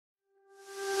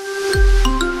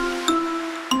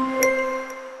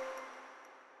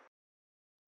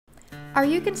Are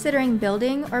you considering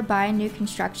building or buying new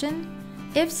construction?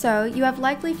 If so, you have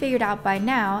likely figured out by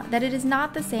now that it is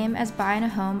not the same as buying a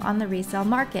home on the resale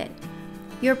market.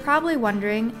 You're probably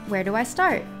wondering, where do I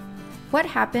start? What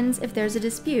happens if there's a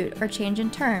dispute or change in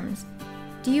terms?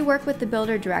 Do you work with the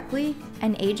builder directly,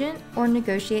 an agent, or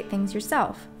negotiate things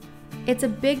yourself? It's a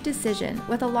big decision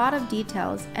with a lot of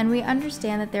details, and we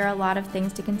understand that there are a lot of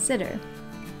things to consider.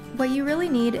 What you really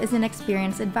need is an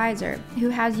experienced advisor who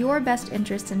has your best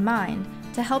interests in mind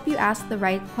to help you ask the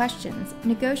right questions,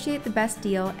 negotiate the best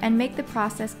deal, and make the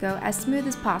process go as smooth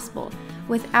as possible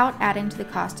without adding to the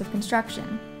cost of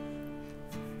construction.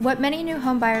 What many new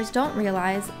homebuyers don't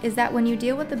realize is that when you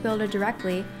deal with the builder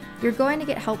directly, you're going to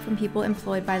get help from people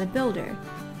employed by the builder.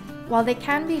 While they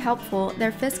can be helpful,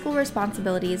 their fiscal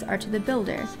responsibilities are to the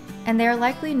builder, and they are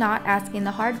likely not asking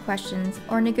the hard questions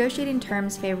or negotiating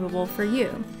terms favorable for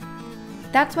you.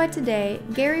 That's why today,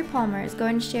 Gary Palmer is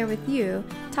going to share with you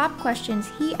top questions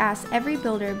he asks every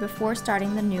builder before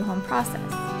starting the new home process.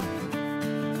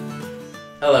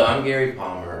 Hello, I'm Gary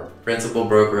Palmer, Principal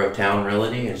Broker of Town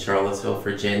Realty in Charlottesville,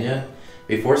 Virginia.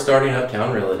 Before starting up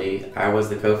Town Realty, I was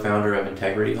the co-founder of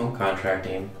Integrity Home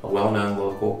Contracting, a well-known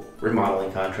local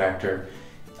remodeling contractor,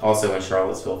 also in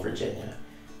Charlottesville, Virginia.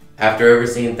 After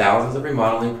overseeing thousands of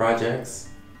remodeling projects,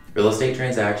 real estate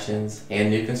transactions, and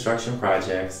new construction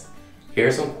projects, here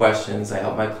are some questions I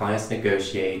help my clients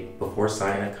negotiate before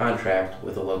signing a contract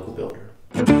with a local builder.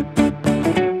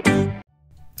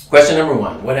 Question number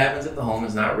 1, what happens if the home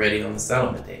is not ready on the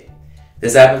settlement date?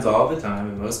 This happens all the time,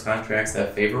 and most contracts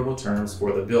have favorable terms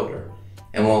for the builder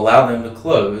and will allow them to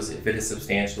close if it is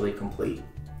substantially complete.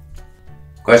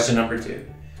 Question number 2,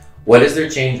 what is their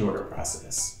change order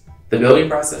process? The building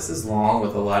process is long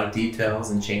with a lot of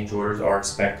details, and change orders are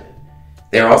expected.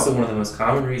 They are also one of the most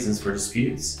common reasons for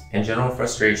disputes and general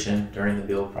frustration during the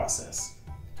build process.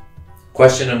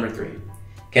 Question number 3,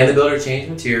 can the builder change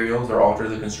materials or alter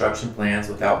the construction plans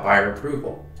without buyer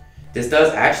approval? This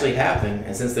does actually happen,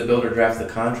 and since the builder drafts the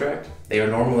contract, they are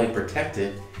normally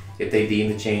protected if they deem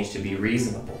the change to be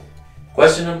reasonable.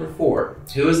 Question number 4,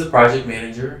 who is the project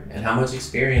manager and how much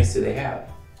experience do they have?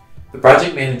 The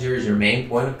project manager is your main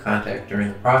point of contact during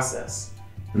the process,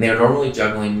 and they are normally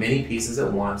juggling many pieces at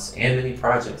once and many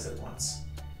projects at once.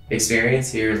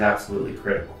 Experience here is absolutely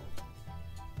critical.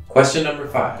 Question number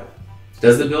 5,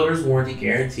 does the builder's warranty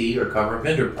guarantee or cover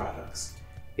vendor products?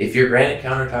 If your granite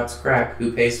countertops crack,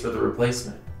 who pays for the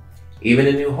replacement? Even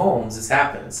in new homes, this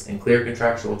happens, and clear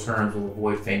contractual terms will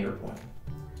avoid finger pointing.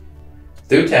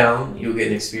 Through Town, you'll get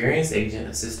an experienced agent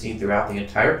assisting throughout the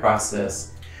entire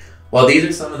process. While these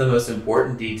are some of the most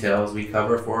important details we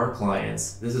cover for our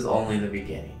clients, this is only the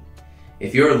beginning.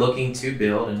 If you are looking to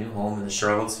build a new home in the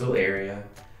Charlottesville area,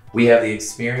 we have the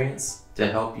experience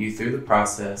to help you through the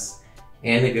process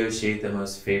and negotiate the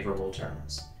most favorable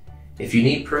terms. If you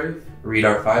need proof, read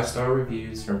our 5-star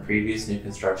reviews from previous new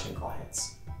construction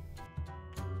clients.